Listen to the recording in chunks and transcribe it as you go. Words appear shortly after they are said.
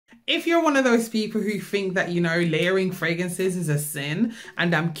If you're one of those people who think that, you know, layering fragrances is a sin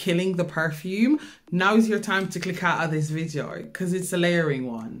and I'm killing the perfume, now's your time to click out of this video because it's a layering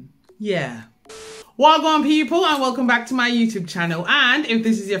one. Yeah. Welcome people and welcome back to my YouTube channel, and if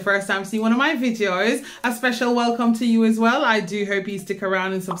this is your first time seeing one of my videos, a special welcome to you as well. I do hope you stick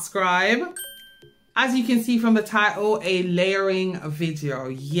around and subscribe. As you can see from the title, a layering video,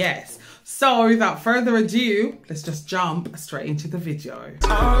 yes. So without further ado, let's just jump straight into the video. All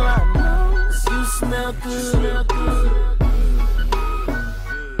I know is you smell good.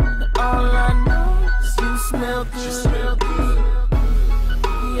 All I know is you smell good.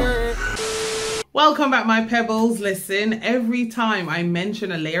 Yeah. Welcome back my pebbles. Listen, every time I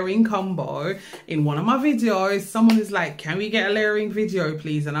mention a layering combo in one of my videos, someone is like, can we get a layering video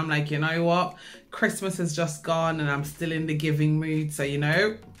please? And I'm like, you know what? Christmas has just gone and I'm still in the giving mood. So, you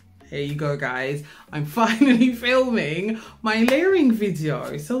know, here you go guys. I'm finally filming my layering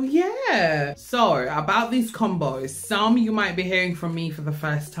video. So yeah. So about these combos, some you might be hearing from me for the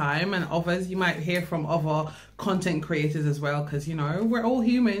first time and others you might hear from other content creators as well, because you know, we're all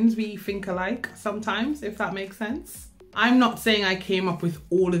humans, we think alike sometimes, if that makes sense. I'm not saying I came up with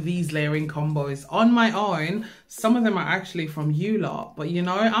all of these layering combos on my own. Some of them are actually from you lot, but you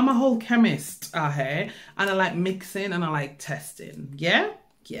know, I'm a whole chemist out here and I like mixing and I like testing. Yeah.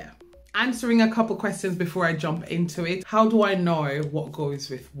 Answering a couple questions before I jump into it. How do I know what goes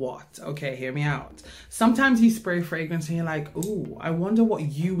with what? Okay, hear me out. Sometimes you spray fragrance and you're like, ooh, I wonder what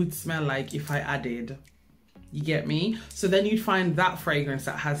you would smell like if I added. You get me? So then you'd find that fragrance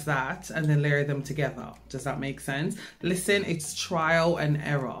that has that and then layer them together. Does that make sense? Listen, it's trial and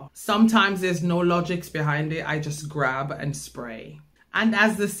error. Sometimes there's no logics behind it. I just grab and spray. And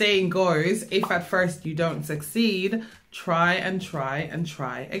as the saying goes, if at first you don't succeed, try and try and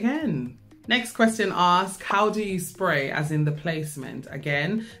try again. Next question asks, how do you spray, as in the placement?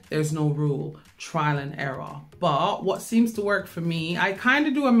 Again, there's no rule, trial and error. But what seems to work for me, I kind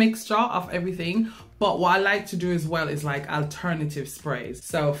of do a mixture of everything, but what I like to do as well is like alternative sprays.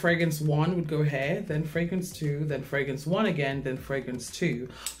 So fragrance 1 would go here, then fragrance 2, then fragrance 1 again, then fragrance 2.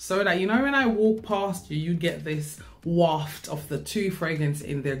 So that, you know, when I walk past you, you get this waft of the 2 fragrances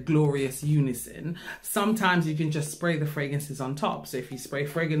in their glorious unison. Sometimes you can just spray the fragrances on top. So if you spray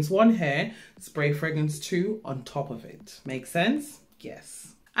fragrance 1 here, spray fragrance 2 on top of it. Make sense?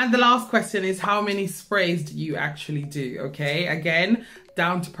 Yes. And the last question is, how many sprays do you actually do? Okay, again,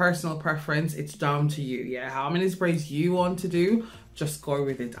 down to personal preference, it's down to you. Yeah, how many sprays you want to do, just go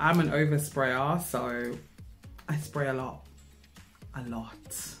with it. I'm an over sprayer, so I spray a lot.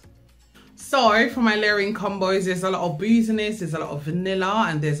 So for my layering combos, there's a lot of booziness, there's a lot of vanilla,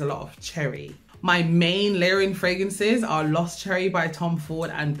 and there's a lot of cherry. My main layering fragrances are Lost Cherry by Tom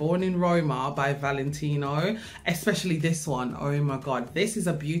Ford and Born in Roma by Valentino, especially this one. Oh my God, this is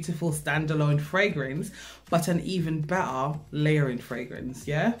a beautiful standalone fragrance, but an even better layering fragrance,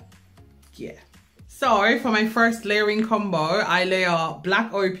 yeah? Yeah. So for my first layering combo, I layer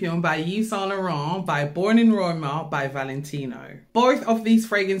Black Opium by Yves Saint Laurent by Born in Roma by Valentino. Both of these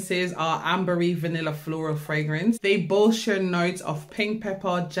fragrances are ambery vanilla floral fragrance. They both share notes of pink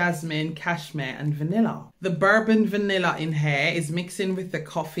pepper, jasmine, cashmere and vanilla. The bourbon vanilla in here is mixing with the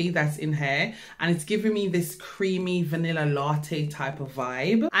coffee that's in here and it's giving me this creamy vanilla latte type of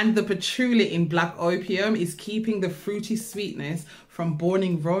vibe. And the patchouli in Black Opium is keeping the fruity sweetness from Born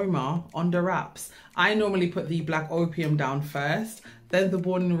in Roma under wraps. I normally put the Black Opium down first, then the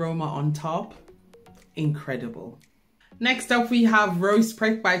Born in Roma on top. Incredible. Next up we have Rose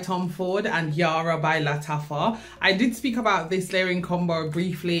Prick by Tom Ford and ZARA by Lattafa. I did speak about this layering combo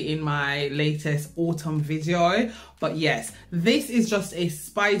briefly in my latest autumn video, but yes, this is just a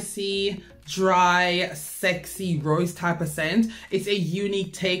spicy, dry, sexy rose type of scent. It's a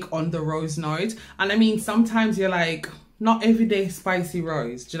unique take on the rose note, and I mean, sometimes you're like, not everyday spicy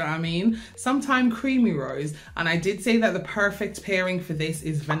rose, do you know what I mean? Sometimes creamy rose. And I did say that the perfect pairing for this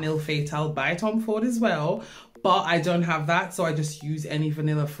is Vanille Fatale by Tom Ford as well, but I don't have that, so I just use any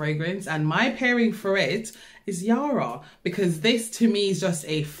vanilla fragrance. And my pairing for it is ZARA, because this to me is just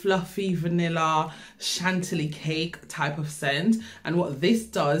a fluffy vanilla chantilly cake type of scent. And what this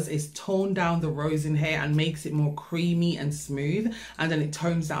does is tone down the rose in here and makes it more creamy and smooth. And then it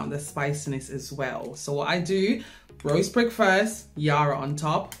tones down the spiciness as well. So what I do, Rose Prick first, ZARA on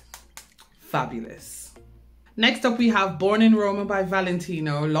top. Fabulous. Next up we have Born in Roma by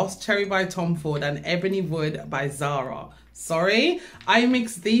Valentino, Lost Cherry by Tom Ford and Ebony Wood by ZARA. Sorry, I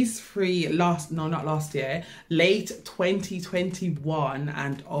mixed these 3 late 2021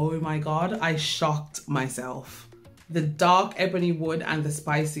 and oh my God, I shocked myself. The dark ebony wood and the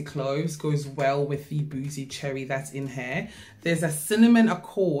spicy cloves goes well with the boozy cherry that's in here. There's a cinnamon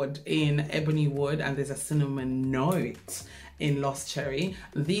accord in Ebony Wood and there's a cinnamon note in Lost Cherry.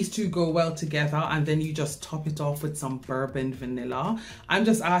 These two go well together, and then you just top it off with some bourbon vanilla. I'm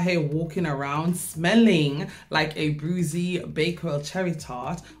just out here walking around smelling like a boozy Bakewell cherry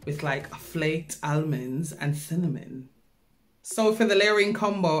tart with like flaked almonds and cinnamon. So for the layering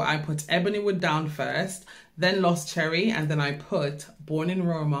combo, I put Ebony Wood down first, then Lost Cherry, and then I put Born in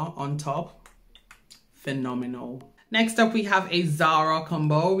Roma on top. Phenomenal. Next up, we have a ZARA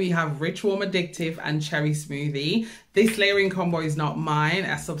combo. We have Rich Warm Addictive and Cherry Smoothie. This layering combo is not mine.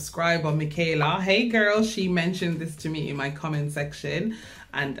 A subscriber, Michaela, hey girl, she mentioned this to me in my comment section.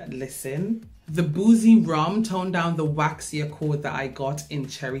 And listen, the boozy rum toned down the waxy accord that I got in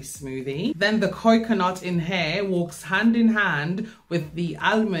Cherry Smoothie. Then the coconut in here walks hand in hand with the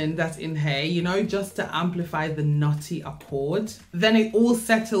almond that's in here, you know, just to amplify the nutty accord. Then it all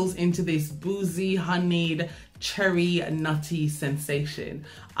settles into this boozy, honeyed, cherry nutty sensation.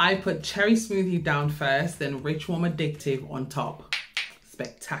 I put Cherry Smoothie down first, then Rich Warm Addictive on top.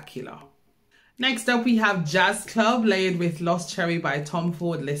 Spectacular. Next up, we have Jazz Club layered with Lost Cherry by Tom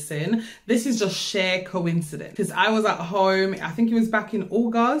Ford. Listen, this is just sheer coincidence because I was at home, I think it was back in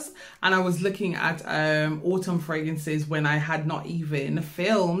August, and I was looking at autumn fragrances when I had not even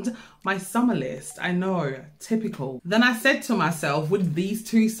filmed my summer list. I know, typical. Then I said to myself, would these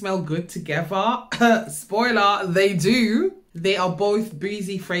two smell good together? Spoiler, they do. They are both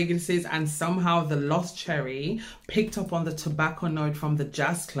boozy fragrances, and somehow the Lost Cherry picked up on the tobacco note from the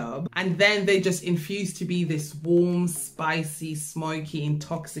Jazz Club, and then they just infused to be this warm, spicy, smoky,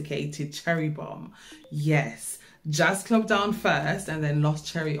 intoxicated cherry bomb. Yes, Jazz Club down first and then Lost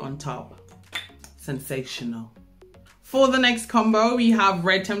Cherry on top. Sensational. For the next combo, we have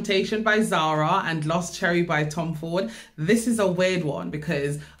Red Temptation by ZARA and Lost Cherry by Tom Ford. This is a weird one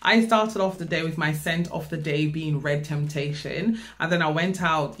because I started off the day with my scent of the day being Red Temptation. And then I went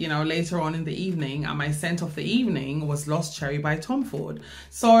out, you know, later on in the evening, and my scent of the evening was Lost Cherry by Tom Ford.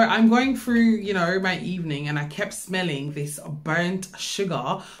 So I'm going through, you know, my evening, and I kept smelling this burnt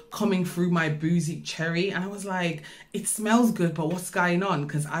sugar coming through my boozy cherry. And I was like, it smells good, but what's going on?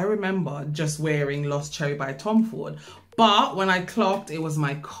 Because I remember just wearing Lost Cherry by Tom Ford. But when I clocked, it was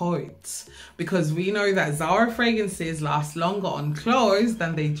my coat, because we know that ZARA fragrances last longer on clothes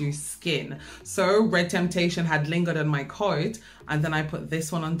than they do skin. So Red Temptation had lingered on my coat, and then I put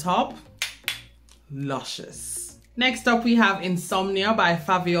this one on top. Luscious. Next up, we have Insomnia by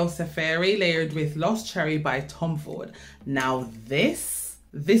Fabio Seferi layered with Lost Cherry by Tom Ford. Now this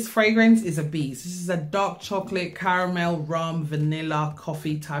fragrance is a beast. This is a dark chocolate, caramel, rum, vanilla,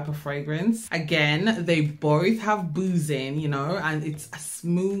 coffee type of fragrance. Again, they both have booze in, you know, and it's a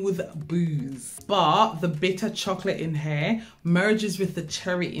smooth booze. But the bitter chocolate in here merges with the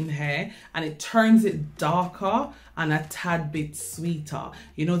cherry in here, and it turns it darker and a tad bit sweeter.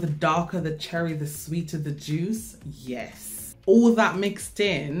 You know, the darker the cherry, the sweeter the juice. Yes. All that mixed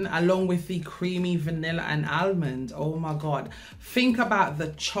in along with the creamy vanilla and almond. Oh my God. Think about the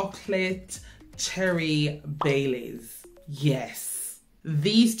chocolate cherry Baileys. Yes.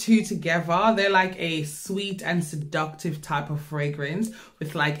 These two together, they're like a sweet and seductive type of fragrance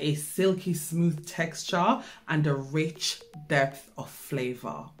with like a silky smooth texture and a rich depth of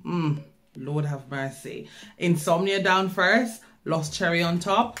flavor. Lord have mercy. Insomnia down first, Lost Cherry on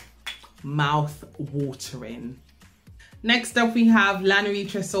top. Mouth watering. Next up, we have La Nuit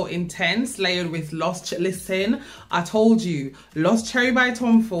Tresor Intense layered with Lost Cherry. Listen, I told you, Lost Cherry by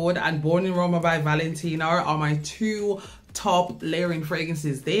Tom Ford and Born in Roma by Valentino are my two top layering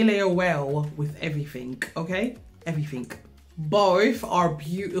fragrances. They layer well with everything, okay? Everything. Both are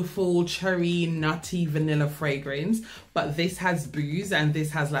beautiful cherry nutty vanilla fragrance, but this has booze and this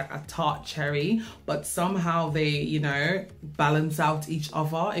has like a tart cherry, but somehow they, you know, balance out each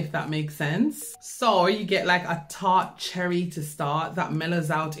other, if that makes sense. So you get like a tart cherry to start that mellows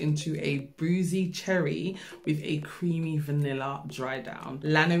out into a boozy cherry with a creamy vanilla dry down.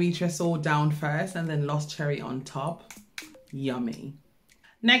 La Nuit Tresor down first and then Lost Cherry on top. Yummy.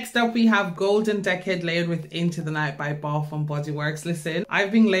 Next up, we have Golden Decade layered with Into the Night by Bath & Body Works. Listen,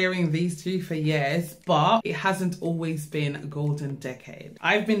 I've been layering these two for years, but it hasn't always been Golden Decade.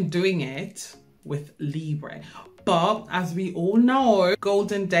 I've been doing it with Libre. But as we all know,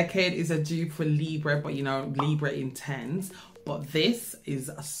 Golden Decade is a dupe for Libre, but you know, Libre Intense. But this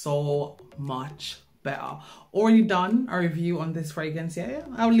is so much better. Already done a review on this fragrance. Yeah,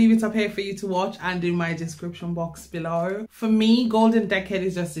 I'll leave it up here for you to watch and in my description box below. For me, Golden Decade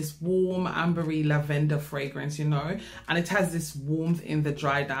is just this warm ambery lavender fragrance, you know, and it has this warmth in the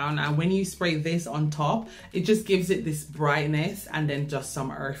dry down, and when you spray this on top, it just gives it this brightness and then just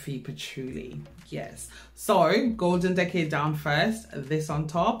some earthy patchouli. Yes. So Golden Decade down first, this on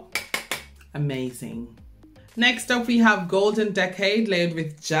top. Amazing. Next up, we have Golden Decade layered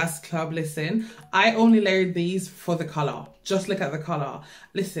with Jazz Club. Listen, I only layered these for the color. Just look at the color.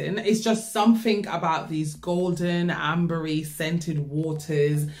 Listen, it's just something about these golden, ambery, scented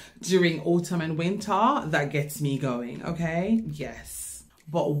waters during autumn and winter that gets me going, okay? Yes.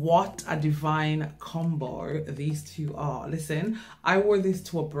 But what a divine combo these two are. Listen, I wore this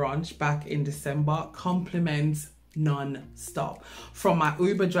to a brunch back in December. Compliments non-stop. From my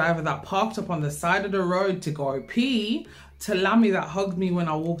Uber driver that parked up on the side of the road to go pee, to Lammy that hugged me when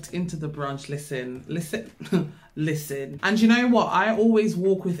I walked into the brunch. Listen, listen. And you know what? I always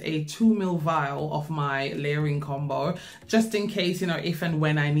walk with a 2 ml vial of my layering combo, just in case, you know, if and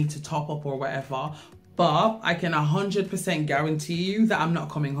when I need to top up or whatever. But I can 100% guarantee you that I'm not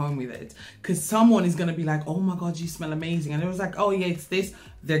coming home with it, because someone is going to be like, oh my God, you smell amazing. And it was like, oh yeah, it's this.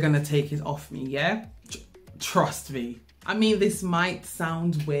 They're going to take it off me, yeah? Trust me. I mean, this might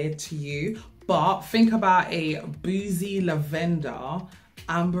sound weird to you, but think about a boozy lavender,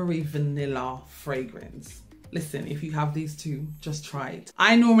 ambery vanilla fragrance. Listen, if you have these two, just try it.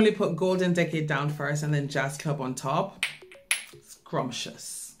 I normally put Golden Decade down first and then Jazz Club on top.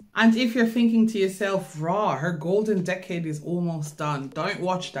 Scrumptious. And if you're thinking to yourself, raw, her Golden Decade is almost done, don't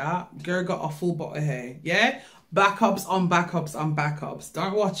watch that. Girl got a full bottle here, yeah? Backups on backups on backups.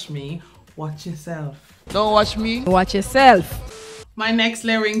 Don't watch me, watch yourself. Don't watch me, watch yourself. My next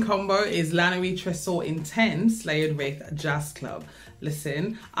layering combo is La Nuit Tresor Intense layered with Jazz Club.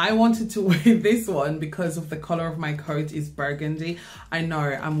 Listen, I wanted to wear this one because of the color of my coat is burgundy. I know,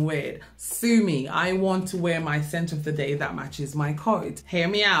 I'm weird. Sue me. I want to wear my scent of the day that matches my coat. Hear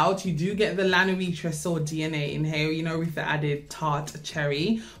me out. You do get the La Nuit Tresor DNA in here, you know, with the added tart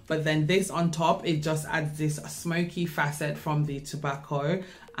cherry. But then this on top, it just adds this smoky facet from the tobacco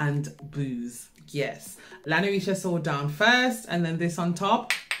and booze. Yes. La Nuit Tresor down first and then this on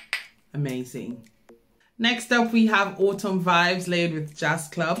top. Amazing. Next up, we have Autumn Vibes layered with Jazz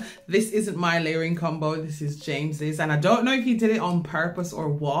Club. This isn't my layering combo, this is James's. And I don't know if he did it on purpose or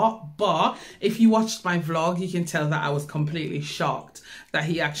what, but if you watched my vlog, you can tell that I was completely shocked that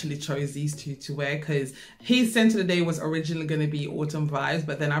he actually chose these two to wear, because his scent of the day was originally going to be Autumn Vibes,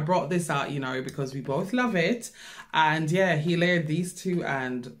 but then I brought this out, you know, because we both love it. And yeah, he layered these two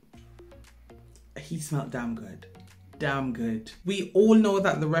and he smelled damn good. Damn good. We all know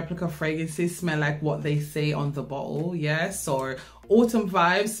that the replica fragrances smell like what they say on the bottle, yeah? So Autumn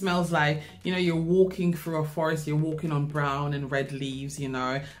Vibes smells like, you know, you're walking through a forest, you're walking on brown and red leaves, you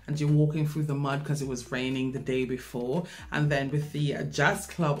know, and you're walking through the mud because it was raining the day before. And then with the Jazz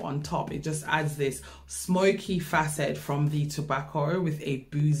Club on top, it just adds this smoky facet from the tobacco with a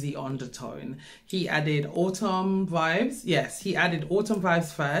boozy undertone. He added Autumn Vibes. Yes, he added Autumn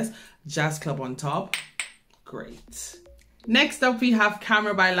Vibes first, Jazz Club on top. Great. Next up, we have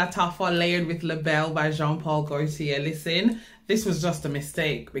Camera by Lattafa layered with Le Belle by Jean-Paul Gaultier. Listen, this was just a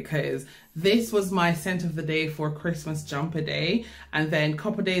mistake because this was my scent of the day for Christmas jumper day. And then a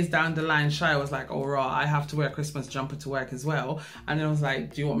couple days down the line, Shia was like, oh, raw, I have to wear a Christmas jumper to work as well. And then I was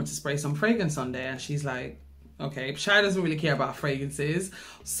like, do you want me to spray some fragrance on there? And she's like, okay. Shia doesn't really care about fragrances.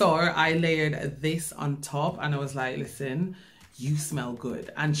 So I layered this on top and I was like, listen, you smell good.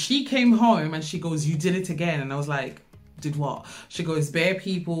 And she came home and she goes, you did it again. And I was like, did what? She goes, bare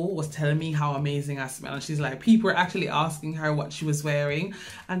people was telling me how amazing I smell. And she's like, people were actually asking her what she was wearing.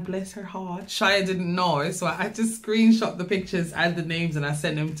 And bless her heart, Shia didn't know. So I just screenshot the pictures and the names and I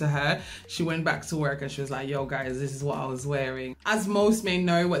sent them to her. She went back to work and she was like, yo guys, this is what I was wearing. As most may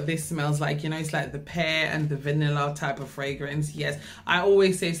know what this smells like, you know, it's like the pear and the vanilla type of fragrance. Yes, I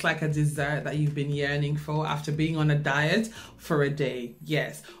always say it's like a dessert that you've been yearning for after being on a diet for a day.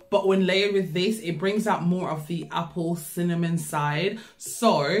 Yes. But when layered with this, it brings out more of the apple cinnamon side.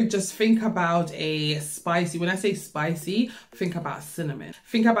 So just think about a spicy, when I say spicy, think about cinnamon.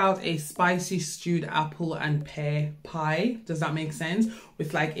 Think about a spicy stewed apple and pear pie. Does that make sense?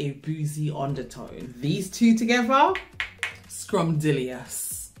 With like a boozy undertone. These two together, scrumdiddlyous.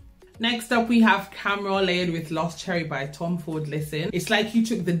 Next up, we have Camera layered with Lost Cherry by Tom Ford. Listen, it's like you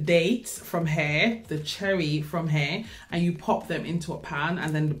took the dates from here, the cherry from here, and you pop them into a pan,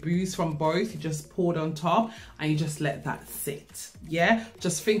 and then the booze from both, you just poured on top, and you just let that sit. Yeah,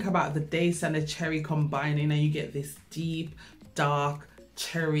 just think about the dates and the cherry combining, and you get this deep, dark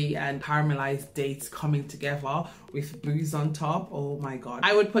cherry and caramelized dates coming together with booze on top. Oh my God.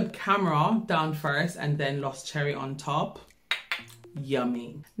 I would put Camera down first, and then Lost Cherry on top.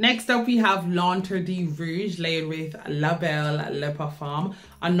 yummy. Next up, we have L'Interdit Rouge layered with La Belle Le Parfum.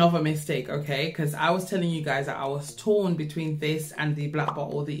 Another mistake, okay? Because I was telling you guys that I was torn between this and the Black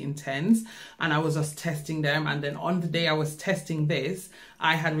Bottle, the Intense, and I was just testing them. And then on the day I was testing this,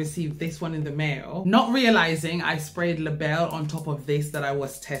 I had received this one in the mail, not realizing I sprayed La Belle on top of this that I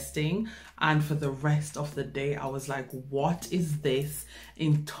was testing. And for the rest of the day, I was like, what is this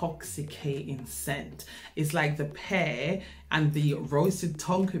intoxicating scent? It's like the pear and the roasted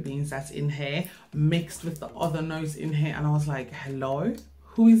tonka beans that's in here mixed with the other notes in here. And I was like, hello,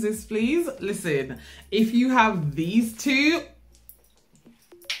 who is this, please? Listen, if you have these two,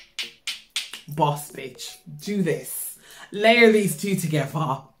 boss bitch, do this. Layer these two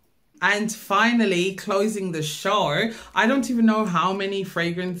together. And finally, closing the show, I don't even know how many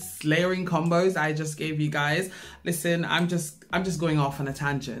fragrance layering combos I just gave you guys. Listen, I'm just going off on a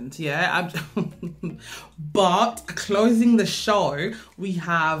tangent, yeah? But closing the show, we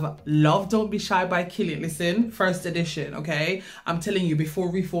have Love Don't Be Shy by Kilian. Listen, first edition, okay? I'm telling you,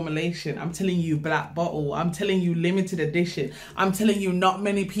 before reformulation. I'm telling you, Black Bottle. I'm telling you, limited edition. I'm telling you, not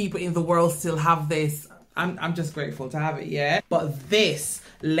many people in the world still have this. I'm just grateful to have it, yeah? But this,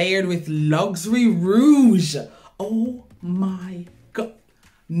 layered with Luxury Rouge. Oh my God.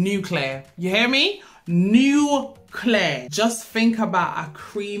 Nuclear. You hear me? Nuclear. Just think about a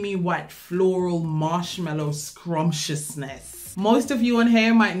creamy white floral marshmallow scrumptiousness. Most of you on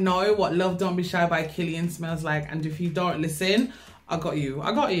here might know what Love Don't Be Shy by Kilian smells like. And if you don't, listen, I got you.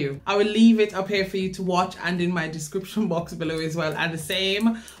 I got you. I will leave it up here for you to watch and in my description box below as well. And the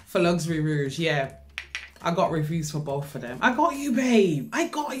same for Luxury Rouge. Yeah. I got reviews for both of them. I got you, babe. I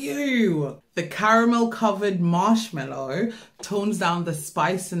got you. The caramel covered marshmallow tones down the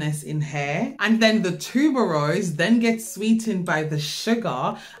spiciness in hair. And then the tuberose then gets sweetened by the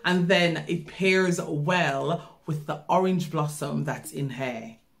sugar. And then it pairs well with the orange blossom that's in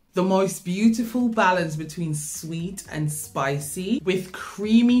hair. The most beautiful balance between sweet and spicy with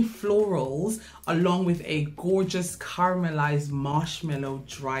creamy florals along with a gorgeous caramelized marshmallow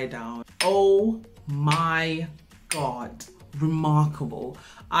dry down. Oh my God, remarkable.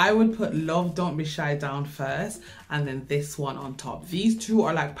 I would put Love Don't Be Shy down first and then this one on top. These two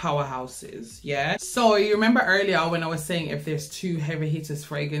are like powerhouses, yeah? So you remember earlier when I was saying if there's two heavy hitters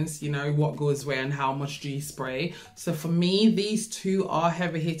fragrance, you know, what goes where and how much do you spray? So for me, these two are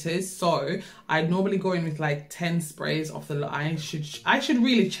heavy hitters. So I'd normally go in with like 10 sprays of the, I should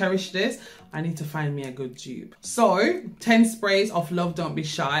really cherish this. I need to find me a good dupe. So 10 sprays of Love Don't Be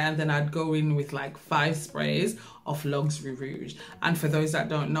Shy and then I'd go in with like 5 sprays of Luxury Rouge. And for those that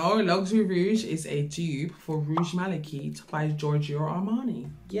don't know, Luxury Rouge is a dupe for Rouge Malachite by Giorgio Armani.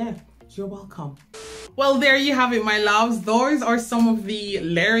 Yeah, you're welcome. Well, there you have it, my loves. Those are some of the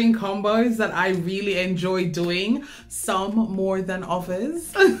layering combos that I really enjoy doing, some more than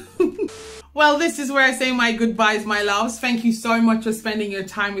others. Well, this is where I say my goodbyes, my loves. Thank you so much for spending your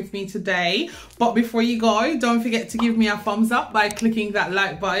time with me today. But before you go, don't forget to give me a thumbs up by clicking that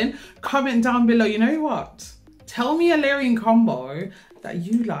like button. Comment down below. You know what? Tell me a layering combo that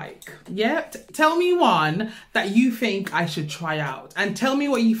you like. Yeah, tell me one that you think I should try out. And tell me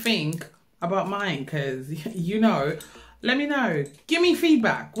what you think about mine, because, you know, let me know. Give me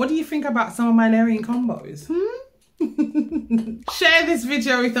feedback. What do you think about some of my layering combos? Share this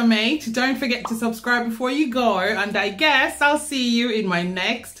video with a mate. Don't forget to subscribe before you go. And I guess I'll see you in my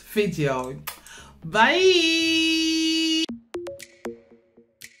next video. Bye.